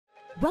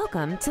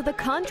Welcome to the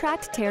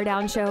Contract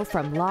Teardown Show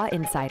from Law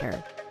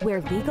Insider,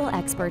 where legal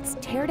experts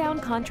tear down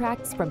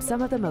contracts from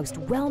some of the most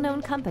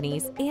well-known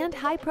companies and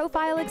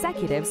high-profile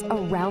executives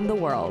around the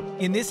world.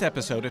 In this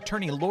episode,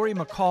 attorney Laurie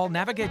McCall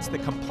navigates the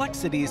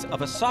complexities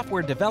of a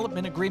software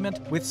development agreement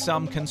with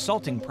some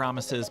consulting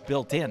promises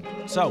built in.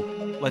 So,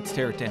 let's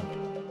tear it down.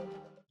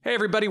 Hey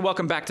everybody,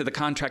 welcome back to the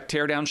Contract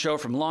Teardown Show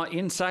from Law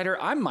Insider.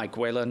 I'm Mike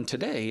Whalen.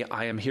 Today,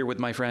 I am here with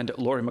my friend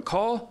Laurie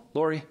McCall.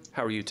 Laurie,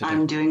 how are you today?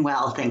 I'm doing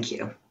well, thank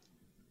you.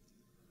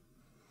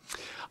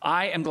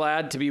 I am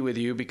glad to be with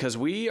you because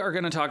we are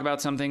going to talk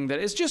about something that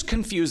is just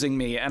confusing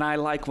me, and I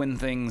like when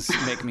things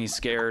make me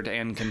scared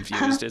and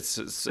confused. It's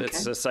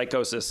a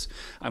psychosis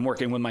I'm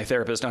working with my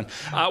therapist on.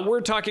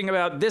 We're talking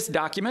about this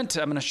document.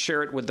 I'm going to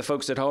share it with the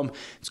folks at home.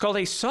 It's called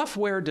a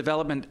Software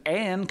Development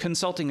and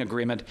Consulting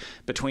Agreement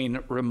between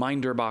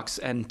Reminderbox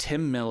and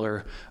Tim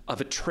Miller of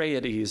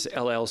Atreides,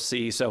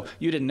 LLC. So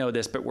you didn't know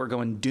this, but we're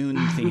going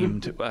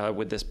Dune-themed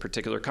with this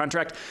particular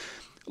contract.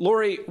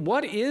 Laurie,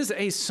 what is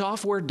a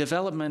software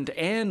development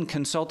and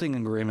consulting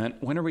agreement?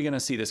 When are we going to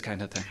see this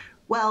kind of thing?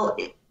 Well,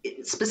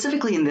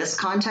 specifically in this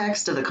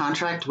context of the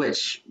contract,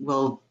 which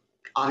will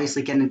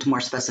obviously get into more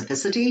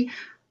specificity,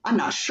 I'm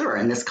not sure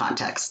in this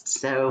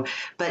context.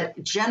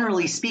 But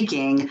generally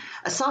speaking,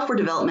 a software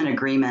development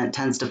agreement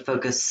tends to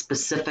focus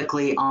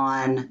specifically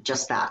on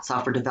just that,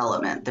 software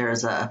development.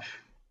 There's a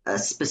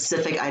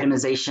specific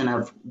itemization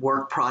of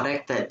work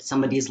product that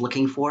somebody is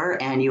looking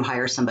for, and you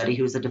hire somebody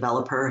who's a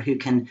developer who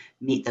can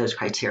meet those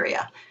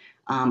criteria.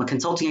 A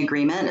consulting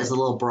agreement is a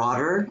little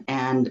broader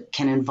and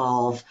can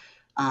involve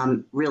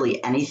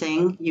really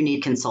anything you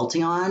need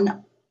consulting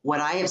on. What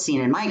I have seen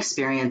in my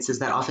experience is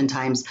that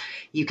oftentimes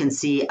you can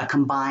see a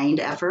combined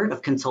effort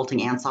of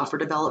consulting and software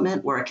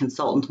development, where a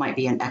consultant might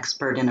be an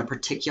expert in a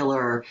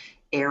particular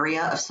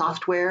area of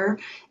software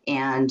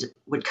and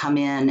would come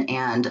in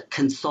and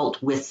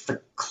consult with the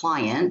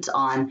client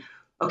on,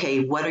 okay,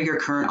 what are your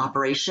current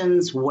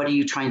operations? What are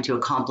you trying to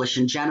accomplish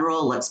in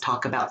general? Let's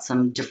talk about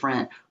some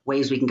different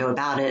ways we can go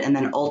about it. And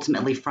then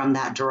ultimately from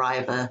that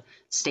derive a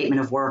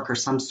statement of work or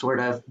some sort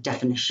of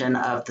definition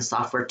of the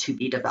software to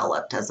be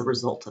developed as a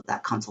result of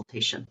that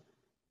consultation.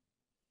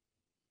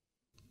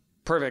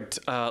 Perfect.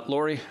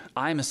 Laurie,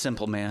 I'm a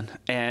simple man,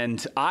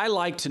 and I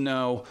like to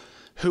know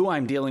who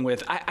I'm dealing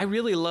with. I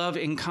really love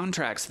in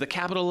contracts the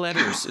capital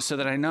letters so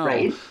that I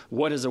know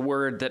what is a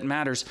word that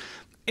matters.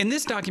 In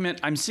this document,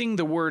 I'm seeing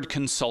the word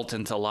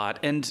consultant a lot,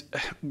 and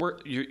we're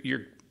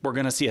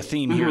going to see a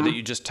theme here that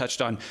you just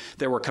touched on.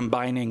 That we're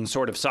combining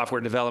sort of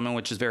software development,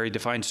 which is very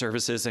defined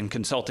services, and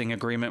consulting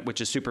agreement, which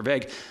is super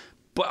vague.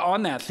 But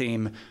on that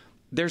theme,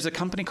 there's a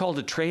company called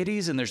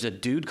Atreides and there's a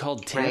dude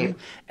called Tim.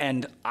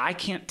 And I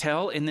can't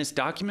tell in this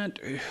document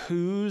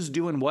who's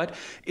doing what.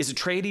 Is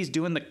Atreides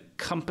doing the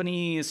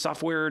company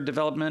software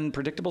development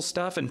predictable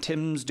stuff and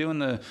Tim's doing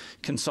the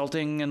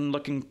consulting and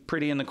looking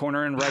pretty in the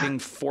corner and writing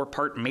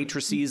 4-part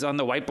matrices on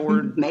the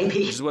whiteboard?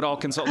 Maybe. Which is what all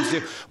consultants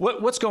do.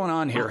 What's going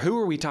on here? Who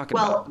are we talking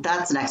about? Well,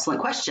 that's an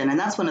excellent question. And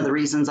that's one of the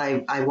reasons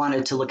I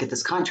wanted to look at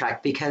this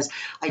contract, because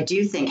I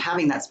do think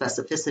having that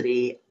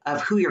specificity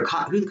of who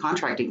the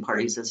contracting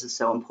parties is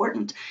so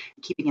important.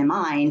 Keeping in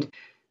mind,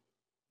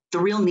 the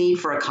real need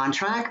for a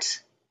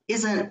contract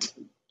isn't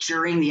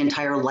during the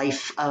entire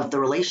life of the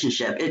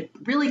relationship. It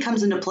really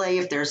comes into play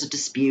if there's a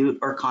dispute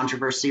or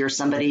controversy or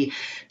somebody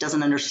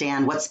doesn't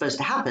understand what's supposed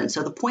to happen.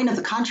 So the point of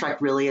the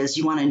contract really is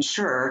you want to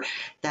ensure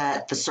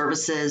that the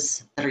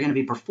services that are going to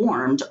be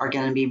performed are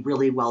going to be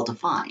really well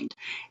defined.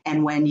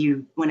 And when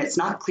it's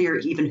not clear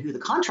even who the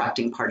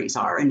contracting parties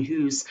are and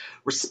who's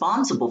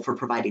responsible for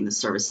providing the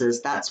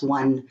services, that's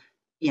one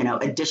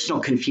additional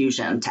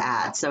confusion to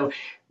add. So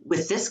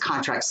with this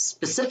contract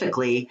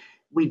specifically,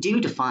 we do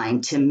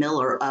define Tim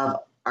Miller of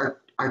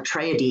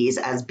Atreides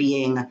as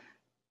being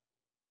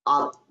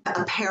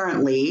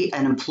apparently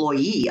an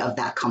employee of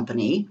that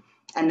company,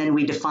 and then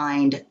we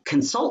define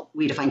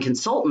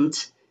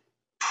consultant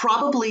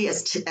probably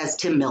as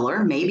Tim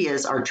Miller, maybe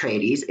as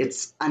Atreides.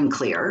 It's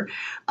unclear.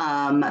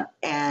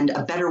 And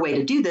a better way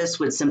to do this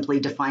would simply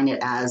define it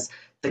as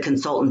the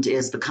consultant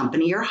is the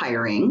company you're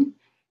hiring,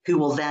 who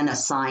will then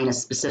assign a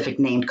specific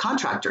named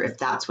contractor if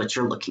that's what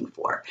you're looking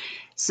for.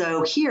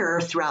 So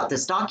here throughout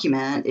this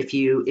document, if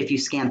you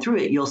scan through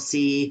it, you'll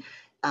see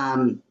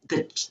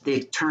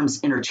the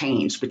terms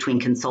interchange between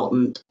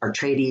consultant,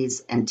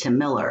 Atreides, and Tim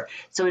Miller.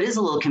 So it is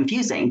a little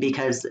confusing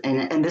because,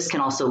 and this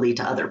can also lead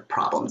to other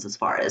problems as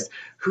far as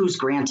who's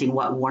granting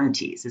what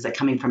warranties. Is it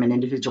coming from an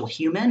individual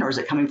human or is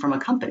it coming from a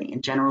company?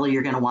 And generally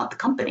you're going to want the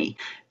company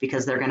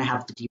because they're going to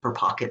have the deeper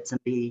pockets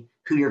and be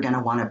who you're going to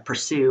want to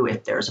pursue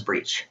if there's a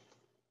breach.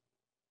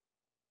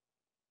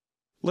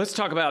 Let's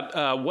talk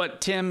about what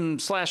Tim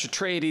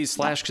 /Atreides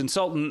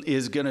 /consultant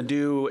is going to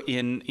do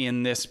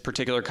in this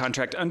particular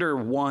contract under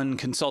one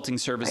consulting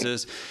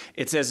services.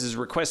 It says is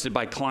requested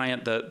by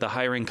client, the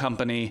hiring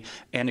company,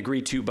 and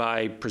agreed to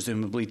by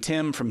presumably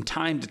Tim from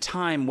time to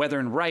time, whether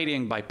in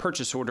writing, by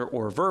purchase order,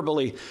 or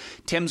verbally.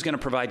 Tim's going to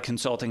provide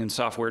consulting and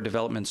software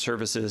development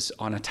services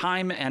on a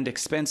time and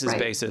expenses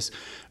basis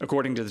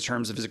according to the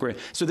terms of his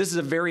agreement. So this is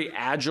a very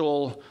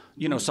agile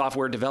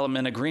software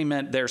development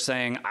agreement, they're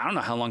saying, I don't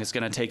know how long it's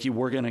going to take you.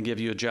 We're going to give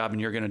you a job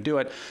and you're going to do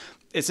it.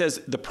 It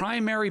says the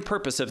primary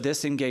purpose of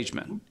this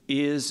engagement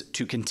is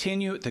to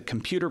continue the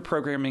computer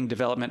programming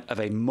development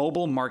of a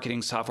mobile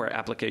marketing software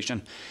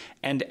application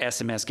and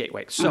SMS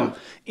gateway. So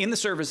in the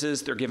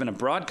services, they're given a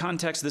broad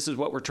context. This is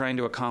what we're trying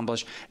to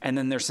accomplish. And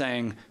then they're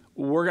saying,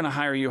 we're going to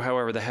hire you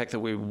however the heck that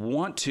we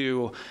want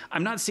to.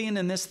 I'm not seeing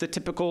in this the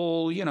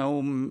typical,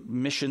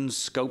 mission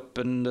scope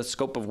and the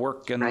scope of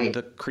work and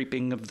the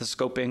creeping of the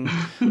scoping.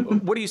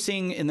 What are you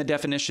seeing in the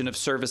definition of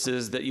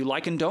services that you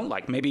like and don't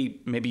like?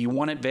 Maybe you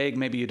want it vague,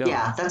 maybe you don't.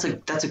 Yeah,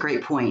 that's a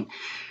great point.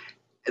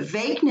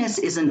 Vagueness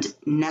isn't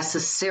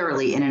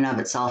necessarily in and of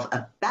itself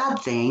a bad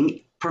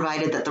thing,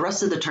 provided that the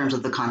rest of the terms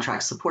of the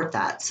contract support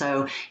that.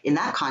 So in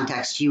that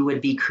context, you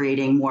would be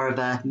creating more of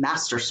a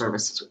master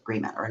services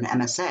agreement or an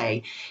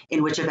MSA,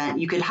 in which event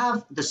you could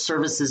have the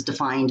services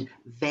defined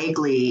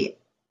vaguely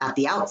at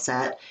the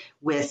outset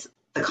with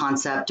the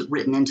concept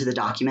written into the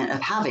document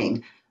of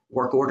having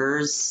work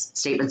orders,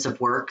 statements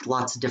of work,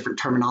 lots of different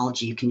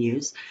terminology you can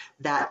use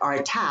that are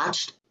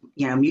attached,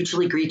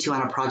 mutually agreed to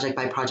on a project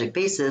by project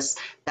basis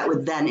that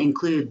would then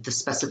include the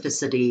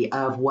specificity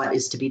of what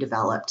is to be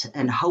developed,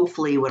 and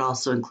hopefully would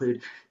also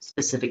include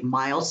specific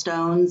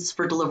milestones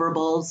for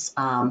deliverables,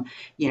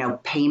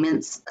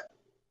 payments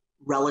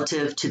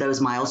relative to those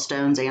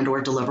milestones and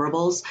or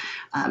deliverables.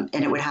 And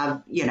it would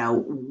have,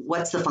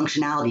 what's the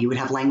functionality? You would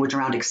have language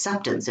around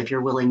acceptance if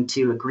you're willing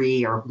to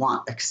agree or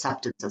want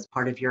acceptance as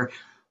part of your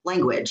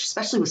language,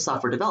 especially with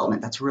software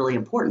development. That's really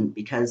important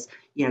because,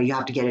 you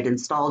have to get it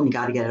installed and you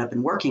got to get it up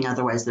and working.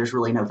 Otherwise, there's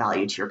really no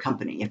value to your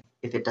company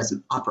if it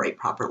doesn't operate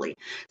properly.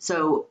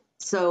 So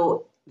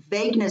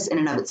vagueness in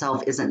and of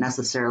itself isn't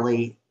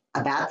necessarily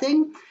a bad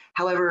thing.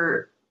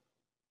 However,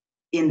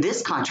 in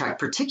this contract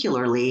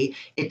particularly,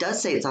 it does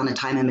say it's on a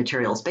time and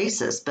materials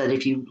basis. But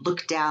if you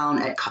look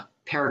down at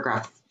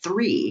paragraph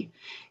 3,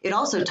 it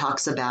also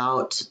talks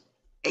about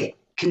a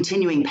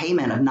continuing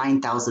payment of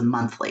 $9,000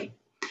 monthly.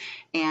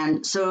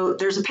 And so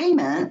there's a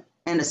payment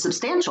and a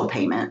substantial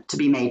payment to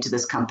be made to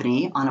this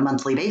company on a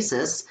monthly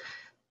basis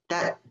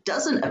that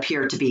doesn't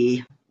appear to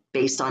be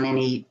based on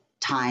any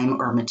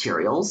time or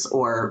materials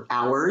or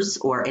hours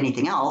or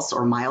anything else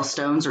or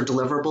milestones or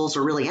deliverables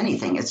or really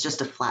anything. It's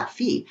just a flat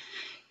fee.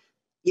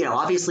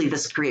 Obviously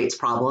this creates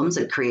problems.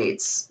 It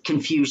creates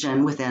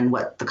confusion within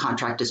what the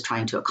contract is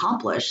trying to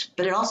accomplish,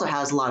 but it also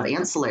has a lot of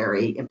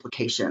ancillary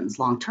implications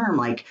long-term,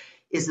 like,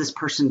 is this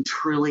person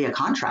truly a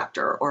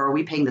contractor, or are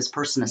we paying this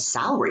person a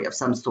salary of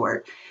some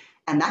sort?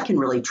 And that can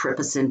really trip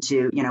us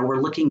into,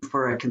 we're looking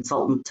for a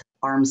consultant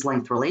arm's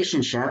length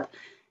relationship.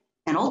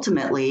 And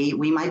ultimately,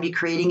 we might be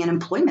creating an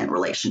employment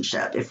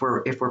relationship if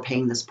we're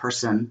paying this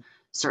person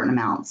certain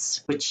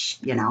amounts, which,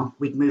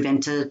 we move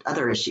into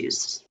other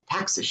issues,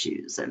 tax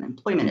issues and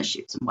employment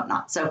issues and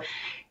whatnot. So,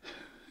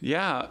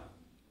 yeah.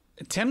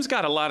 Tim's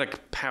got a lot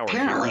of power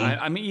apparently here.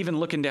 I'm even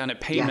looking down at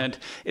payment.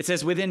 Yeah. It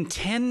says within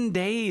 10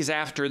 days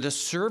after the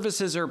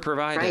services are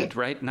provided,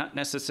 right? Not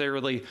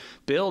necessarily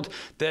billed,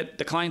 that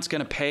the client's going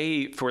to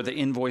pay for the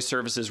invoice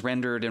services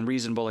rendered and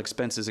reasonable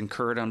expenses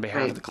incurred on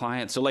behalf of the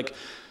client. So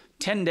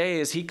 10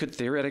 days, he could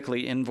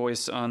theoretically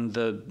invoice on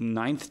the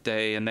 9th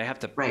day and they have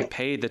to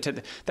pay the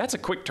 10th. That's a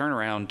quick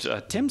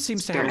turnaround. Tim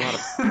seems to have a lot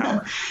of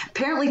power.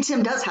 Apparently,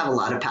 Tim does have a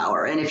lot of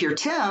power. And if you're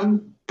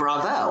Tim,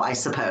 bravo, I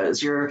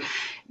suppose. You're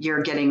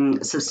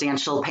getting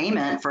substantial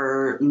payment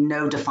for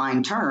no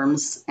defined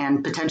terms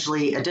and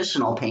potentially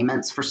additional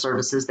payments for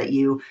services that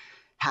you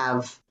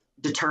have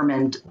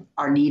determined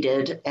are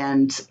needed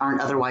and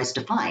aren't otherwise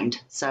defined.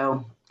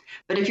 So,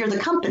 but if you're the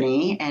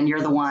company and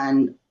you're the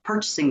one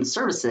purchasing the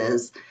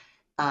services,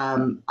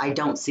 I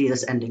don't see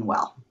this ending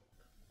well.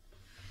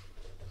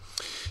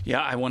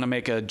 Yeah, I want to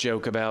make a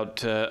joke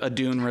about a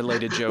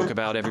Dune-related joke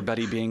about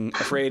everybody being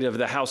afraid of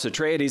the House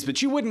Atreides,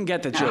 but you wouldn't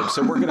get the joke,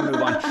 so we're going to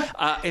move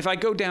on. If I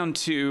go down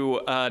to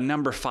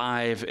number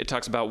 5, it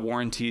talks about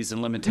warranties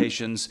and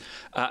limitations.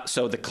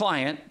 So the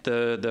client,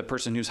 the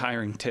person who's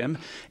hiring Tim,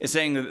 is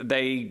saying that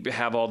they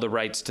have all the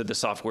rights to the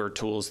software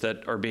tools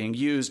that are being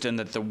used and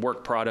that the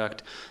work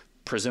product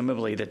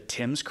presumably that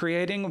Tim's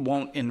creating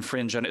won't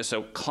infringe on it.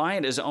 So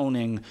client is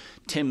owning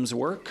Tim's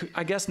work,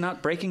 I guess,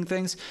 not breaking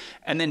things.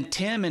 And then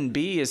Tim in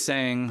B is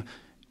saying,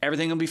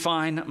 everything will be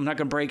fine. I'm not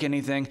going to break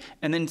anything.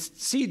 And then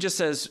C just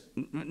says,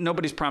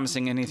 nobody's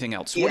promising anything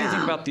else. What do you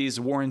think about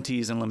these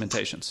warranties and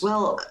limitations?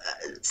 Well,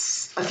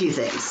 a few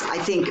things. I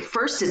think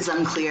first, it's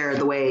unclear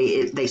the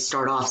way they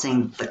start off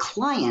saying the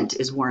client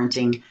is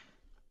warranting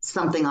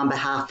something on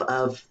behalf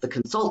of the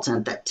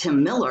consultant that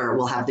Tim Miller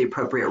will have the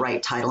appropriate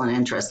right, title, and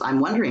interest. I'm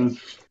wondering,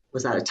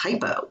 was that a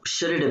typo?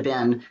 Should it have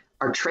been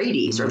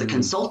Atreides or the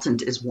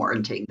consultant is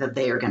warranting that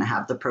they are going to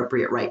have the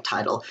appropriate right,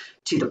 title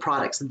to the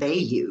products they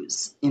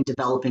use in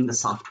developing the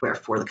software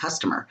for the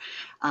customer?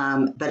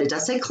 But it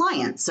does say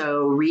client.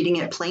 So reading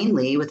it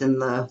plainly within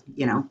the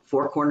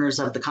 4 corners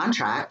of the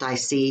contract, I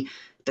see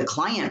the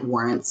client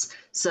warrants.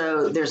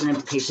 So there's an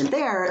implication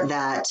there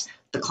that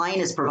the client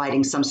is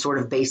providing some sort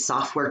of base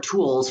software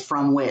tools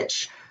from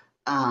which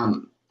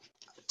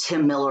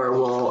Tim Miller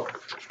will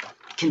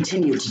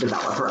continue to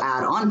develop or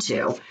add on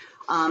to.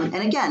 And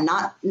again,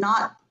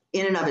 not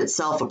in and of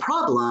itself a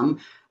problem,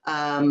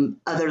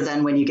 other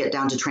than when you get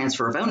down to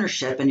transfer of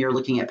ownership and you're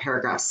looking at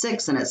paragraph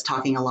 6 and it's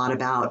talking a lot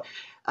about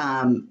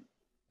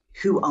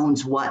who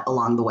owns what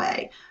along the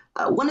way.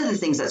 One of the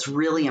things that's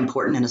really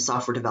important in a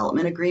software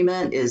development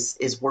agreement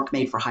is work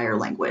made for hire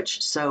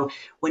language. So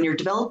when you're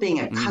developing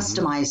a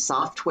customized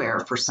software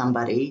for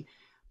somebody,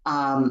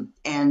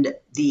 and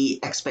the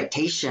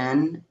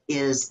expectation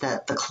is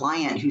that the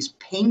client who's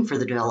paying for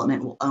the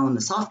development will own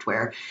the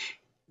software,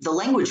 the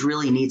language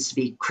really needs to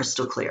be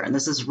crystal clear. And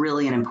this is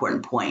really an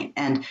important point.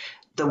 And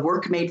the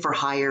work made for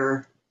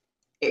hire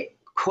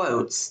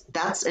quotes,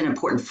 that's an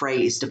important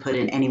phrase to put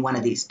in any one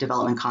of these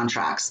development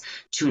contracts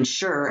to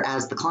ensure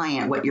as the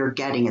client what you're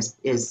getting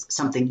is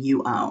something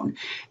you own.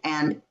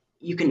 And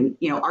you can,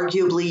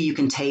 arguably you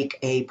can take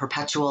a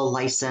perpetual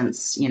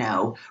license,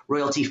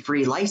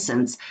 royalty-free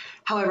license.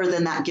 However,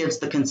 then that gives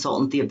the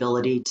consultant the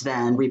ability to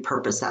then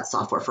repurpose that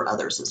software for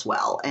others as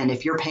well. And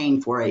if you're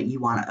paying for it, you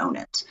want to own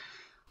it.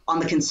 On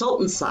the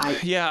consultant side,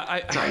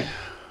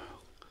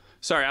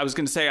 sorry, I was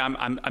going to say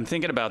I'm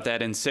thinking about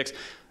that in 6.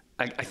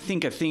 I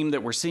think a theme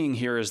that we're seeing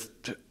here is,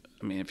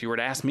 if you were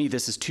to ask me,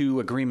 this is 2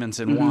 agreements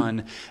in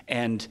one.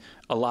 And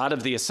a lot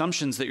of the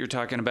assumptions that you're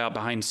talking about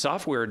behind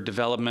software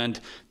development,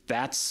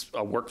 that's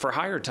a work for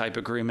hire type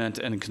agreement,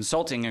 and a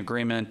consulting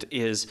agreement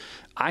is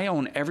I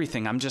own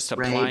everything. I'm just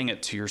applying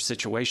it to your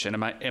situation.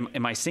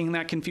 Am I seeing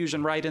that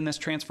confusion right in this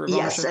transfer of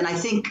ownership? Yes, and I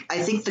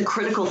think the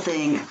critical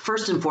thing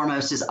first and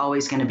foremost is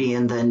always going to be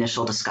in the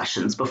initial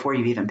discussions before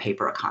you even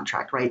paper a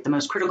contract, right? The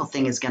most critical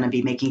thing is going to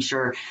be making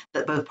sure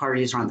that both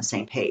parties are on the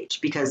same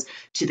page, because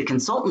to the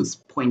consultant's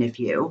point of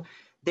view,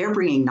 they're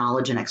bringing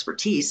knowledge and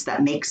expertise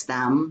that makes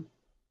them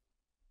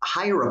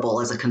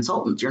hireable as a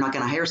consultant. You're not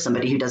going to hire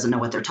somebody who doesn't know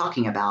what they're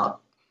talking about.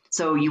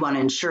 So you want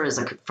to ensure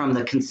from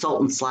the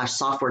consultant /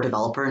 software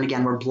developer, and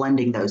again, we're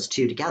blending those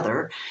two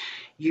together,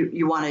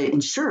 you want to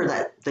ensure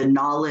that the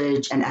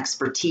knowledge and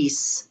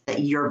expertise that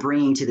you're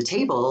bringing to the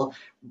table,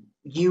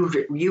 you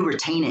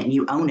retain it and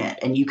you own it,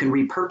 and you can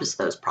repurpose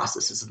those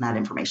processes and that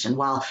information,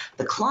 while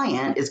the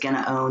client is going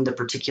to own the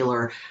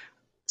particular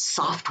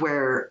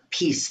software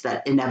piece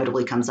that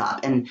inevitably comes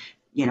up. And,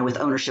 with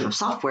ownership of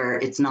software,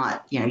 it's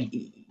not,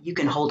 you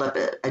can hold up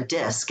a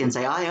disk and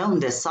say, I own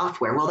this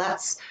software. Well,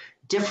 that's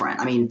different.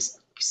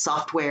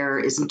 Software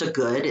isn't a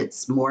good.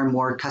 It's more and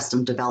more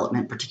custom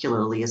development,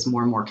 particularly, is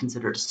more and more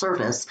considered a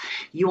service.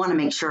 You want to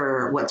make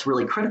sure what's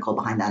really critical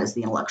behind that is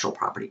the intellectual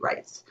property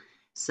rights.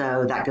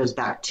 So that goes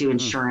back to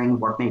ensuring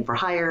work made for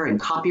hire and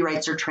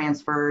copyrights are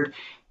transferred.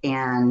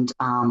 And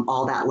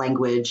all that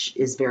language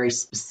is very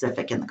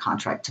specific in the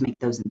contract to make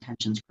those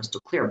intentions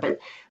crystal clear. But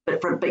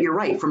you're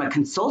right. From a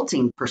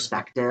consulting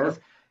perspective,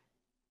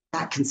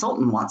 that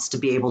consultant wants to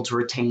be able to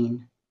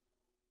retain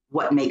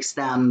what makes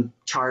them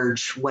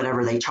charge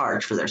whatever they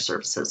charge for their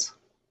services.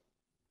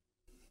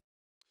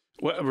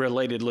 Well,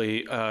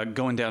 relatedly,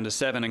 going down to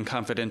 7 and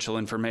confidential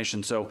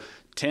information. So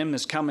Tim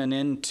is coming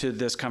into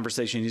this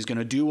conversation. He's going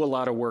to do a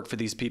lot of work for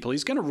these people.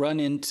 He's going to run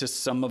into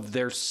some of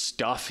their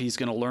stuff. He's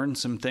going to learn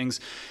some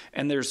things.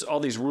 And there's all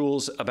these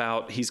rules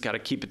about he's got to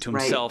keep it to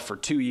himself for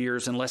 2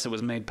 years unless it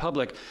was made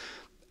public.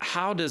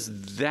 How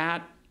does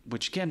that,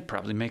 which again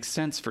probably makes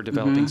sense for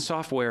developing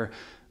software,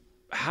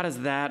 how does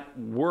that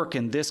work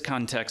in this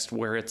context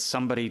where it's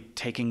somebody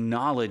taking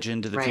knowledge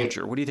into the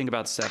future? What do you think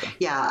about 7?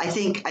 Yeah, I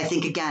think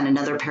again,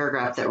 another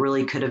paragraph that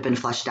really could have been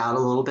fleshed out a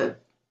little bit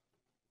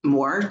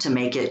more to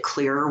make it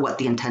clearer what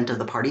the intent of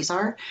the parties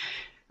are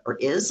or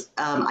is.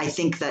 I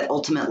think that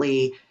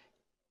ultimately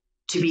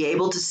to be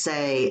able to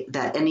say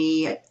that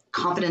any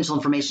confidential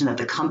information that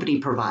the company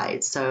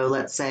provides, so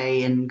let's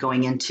say in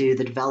going into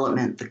the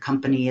development, the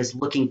company is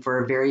looking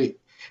for a very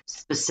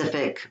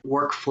specific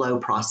workflow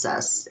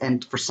process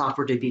and for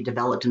software to be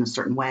developed in a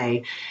certain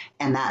way,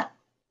 and that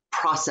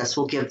process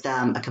will give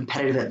them a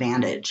competitive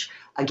advantage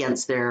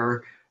against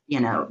their,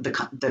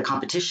 the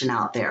competition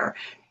out there.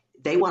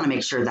 They want to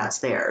make sure that's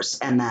theirs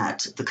and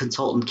that the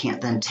consultant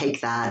can't then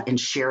take that and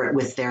share it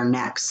with their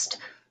next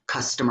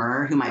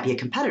customer who might be a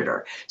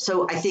competitor.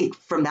 So I think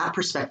from that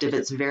perspective,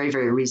 it's very,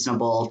 very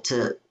reasonable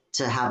to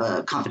have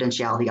a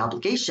confidentiality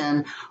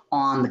obligation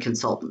on the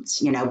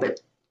consultants,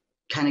 but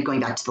kind of going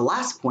back to the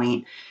last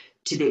point,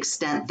 to the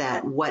extent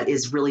that what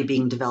is really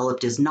being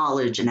developed is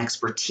knowledge and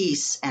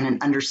expertise and an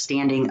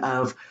understanding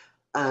of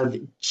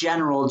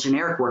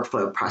generic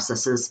workflow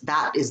processes,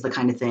 that is the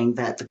kind of thing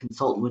that the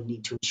consultant would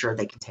need to ensure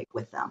they can take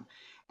with them.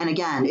 And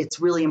again,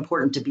 it's really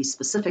important to be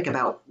specific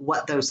about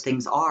what those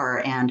things are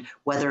and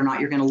whether or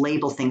not you're going to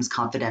label things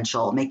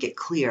confidential, make it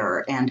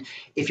clear. And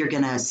if you're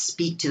going to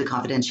speak to the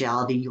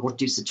confidentiality, you'll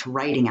reduce it to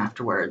writing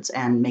afterwards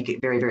and make it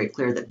very, very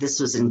clear that this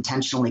was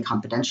intentionally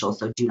confidential,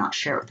 so do not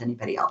share it with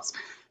anybody else.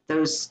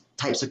 Those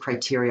types of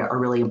criteria are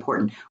really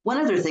important. One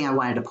other thing I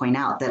wanted to point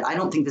out that I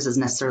don't think this is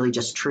necessarily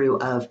just true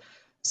of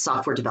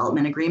software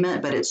development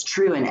agreement, but it's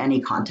true in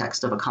any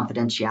context of a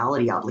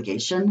confidentiality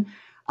obligation.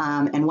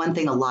 And one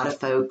thing a lot of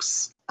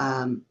folks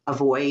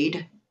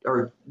avoid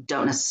or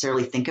don't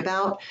necessarily think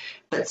about.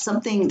 But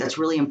something that's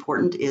really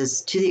important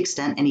is, to the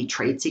extent any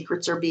trade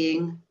secrets are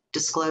being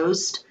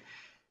disclosed,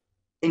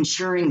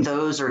 ensuring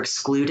those are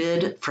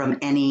excluded from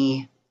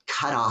any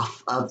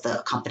cutoff of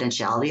the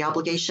confidentiality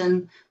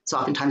obligation. So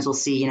oftentimes we'll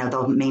see,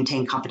 they'll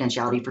maintain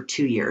confidentiality for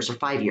 2 years or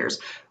 5 years,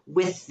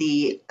 with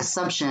the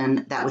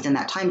assumption that within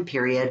that time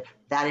period,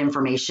 that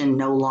information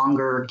no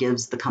longer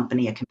gives the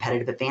company a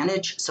competitive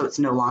advantage. So it's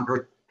no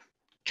longer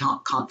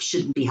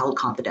shouldn't be held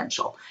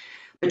confidential.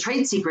 But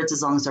trade secrets,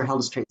 as long as they're held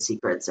as trade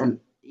secrets, and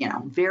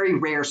very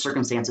rare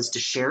circumstances to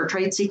share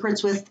trade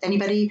secrets with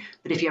anybody.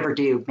 But if you ever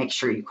do, make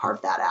sure you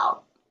carve that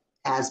out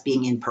as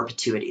being in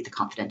perpetuity, the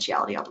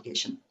confidentiality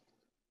obligation.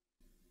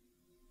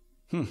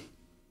 All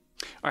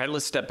right,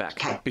 let's step back,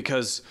 okay,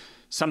 because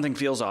something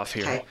feels off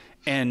here. Okay.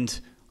 And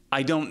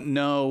I don't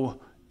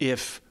know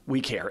if we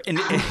care. And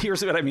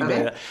here's what I mean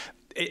by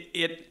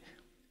that.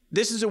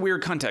 This is a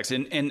weird context,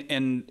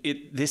 and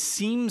this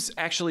seems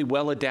actually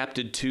well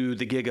adapted to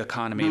the gig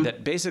economy,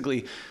 that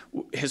basically,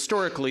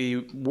 historically,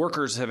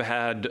 workers have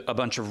had a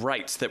bunch of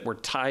rights that were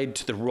tied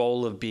to the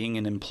role of being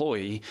an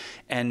employee.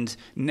 And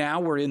now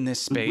we're in this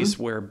space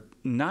where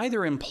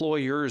neither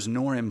employers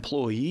nor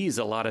employees,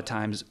 a lot of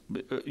times,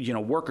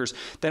 workers,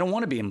 they don't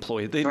want to be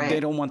employed.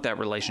 They don't want that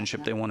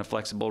relationship. They want a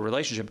flexible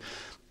relationship.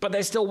 But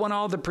they still want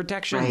all the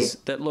protections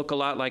that look a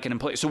lot like an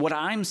employee. So what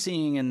I'm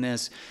seeing in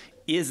this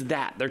is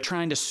that they're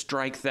trying to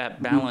strike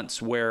that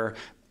balance where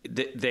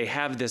they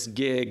have this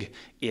gig.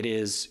 It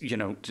is,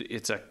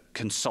 it's a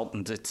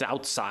consultant, it's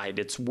outside,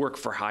 it's work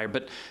for hire,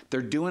 but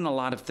they're doing a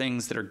lot of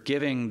things that are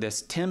giving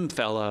this Tim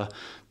fella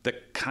the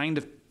kind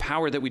of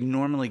power that we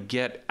normally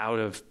get out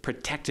of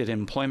protected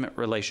employment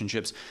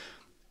relationships.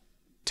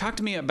 Talk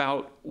to me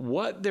about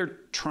what they're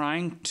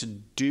trying to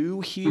do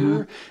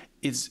here.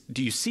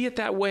 Do you see it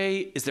that way?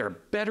 Is there a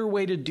better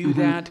way to do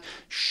that?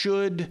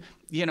 Should,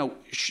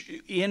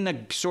 in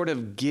a sort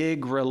of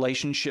gig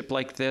relationship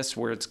like this,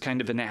 where it's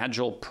kind of an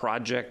agile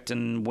project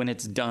and when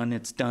it's done,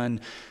 it's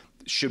done,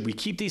 should we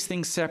keep these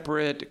things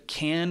separate?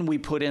 Can we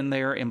put in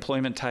there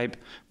employment type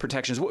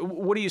protections?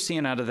 What are you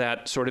seeing out of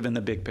that sort of in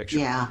the big picture?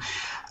 Yeah,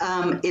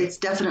 it's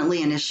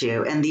definitely an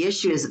issue. And the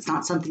issue is it's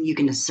not something you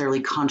can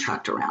necessarily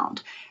contract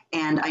around.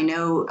 And I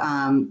know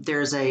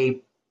there's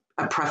a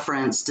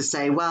preference to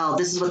say, well,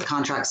 this is what the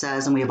contract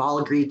says, and we have all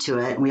agreed to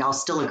it, and we all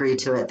still agree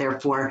to it.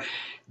 Therefore,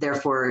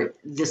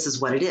 this is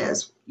what it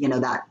is.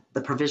 That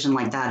the provision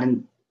like that,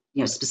 and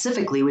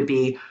specifically would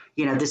be,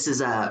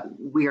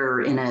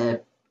 we're in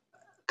a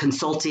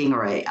consulting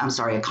or a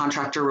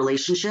contractor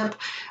relationship.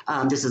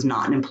 This is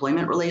not an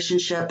employment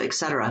relationship, et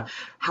cetera.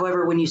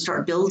 However, when you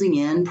start building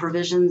in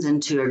provisions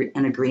into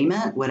an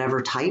agreement,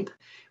 whatever type,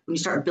 when you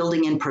start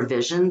building in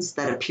provisions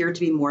that appear to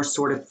be more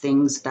sort of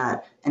things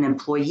that an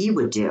employee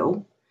would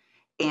do,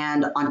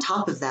 and on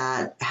top of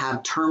that,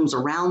 have terms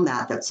around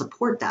that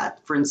support that.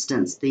 For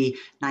instance, the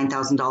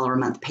 $9,000 a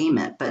month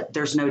payment, but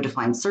there's no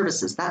defined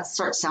services. That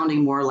starts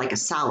sounding more like a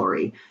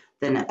salary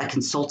than a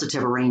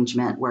consultative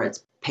arrangement where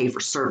it's pay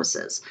for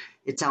services.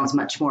 It sounds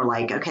much more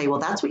like, okay, well,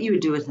 that's what you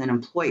would do with an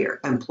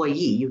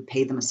employee. You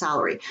pay them a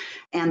salary.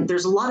 And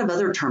there's a lot of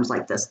other terms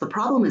like this. The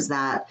problem is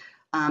that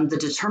the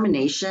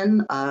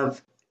determination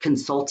of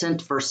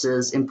consultant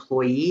versus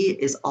employee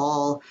is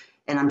all,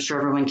 and I'm sure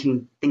everyone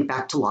can think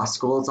back to law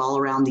school, it's all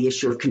around the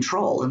issue of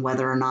control and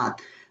whether or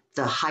not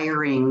the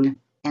hiring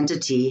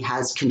entity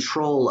has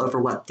control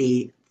over what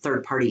the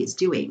third party is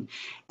doing.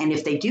 And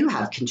if they do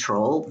have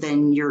control,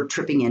 then you're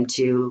tripping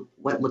into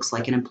what looks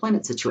like an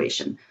employment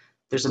situation.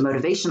 There's a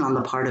motivation on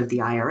the part of the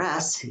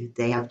IRS.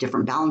 They have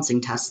different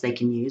balancing tests they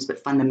can use,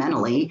 but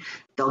fundamentally,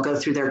 they'll go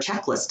through their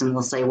checklist and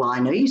they'll say, well,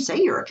 I know you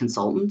say you're a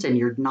consultant and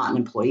you're not an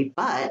employee,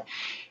 but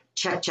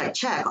check, check,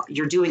 check.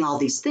 You're doing all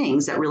these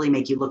things that really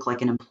make you look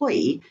like an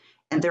employee.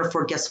 And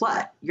therefore, guess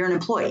what? You're an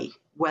employee,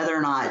 whether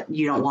or not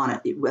you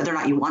want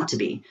to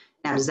be.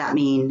 Now, does that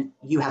mean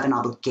you have an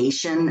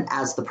obligation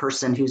as the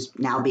person who's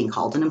now being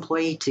called an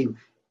employee to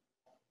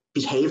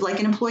behave like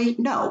an employee?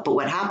 No. But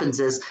what happens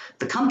is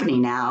the company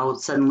now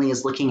suddenly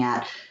is looking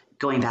at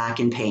going back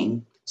and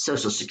paying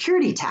Social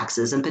Security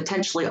taxes and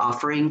potentially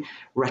offering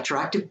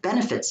retroactive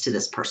benefits to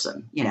this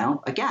person.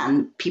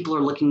 Again,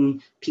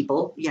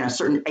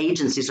 certain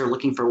agencies are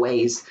looking for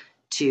ways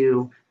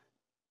to,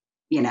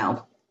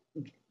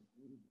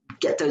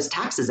 get those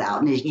taxes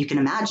out. And you can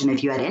imagine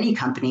if you had any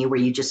company where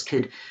you just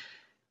could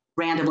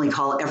randomly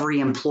call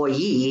every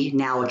employee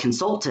now a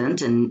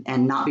consultant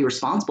and not be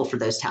responsible for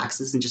those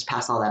taxes and just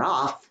pass all that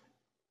off,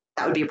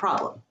 that would be a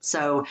problem.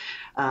 So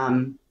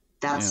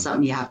that's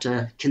something you have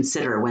to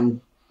consider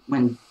when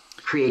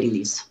creating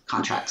these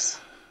contracts.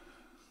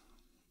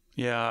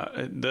 Yeah,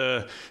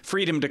 the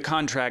freedom to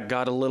contract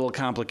got a little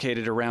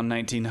complicated around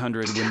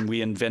 1900 when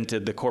we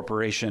invented the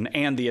corporation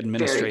and the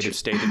administrative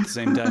state at the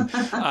same time.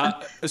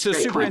 So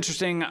super point.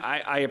 Interesting.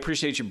 I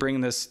appreciate you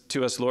bringing this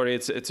to us, Laurie.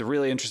 It's a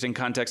really interesting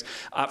context.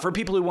 For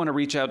people who want to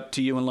reach out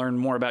to you and learn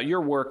more about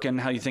your work and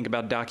how you think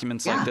about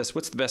documents like this,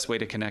 what's the best way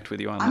to connect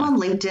with you online? I'm on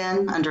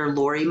LinkedIn under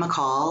Laurie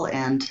McCall,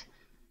 and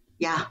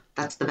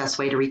that's the best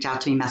way to reach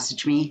out to me.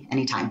 Message me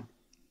anytime.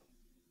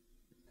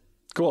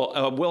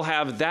 Cool. We'll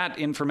have that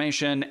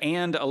information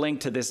and a link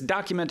to this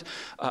document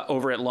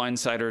over at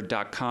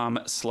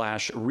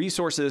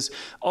lawinsider.com/resources.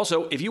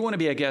 Also, if you want to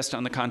be a guest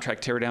on the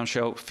Contract Teardown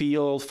Show,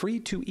 feel free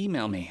to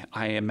email me.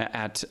 I am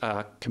at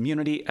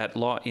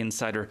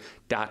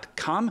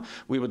community@lawinsider.com.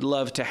 We would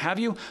love to have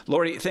you.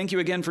 Laurie, thank you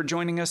again for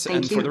joining us.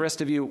 Thank you. For the rest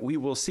of you, we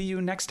will see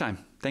you next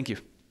time. Thank you.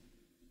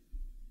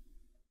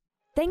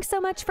 Thanks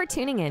so much for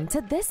tuning in to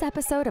this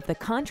episode of the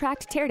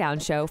Contract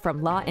Teardown Show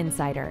from Law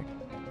Insider.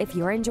 If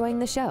you're enjoying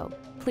the show,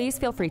 please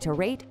feel free to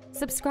rate,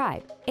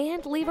 subscribe,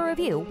 and leave a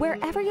review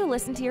wherever you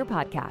listen to your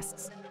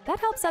podcasts.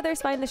 That helps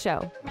others find the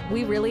show.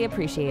 We really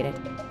appreciate it.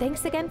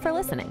 Thanks again for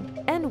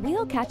listening, and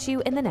we'll catch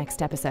you in the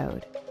next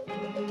episode.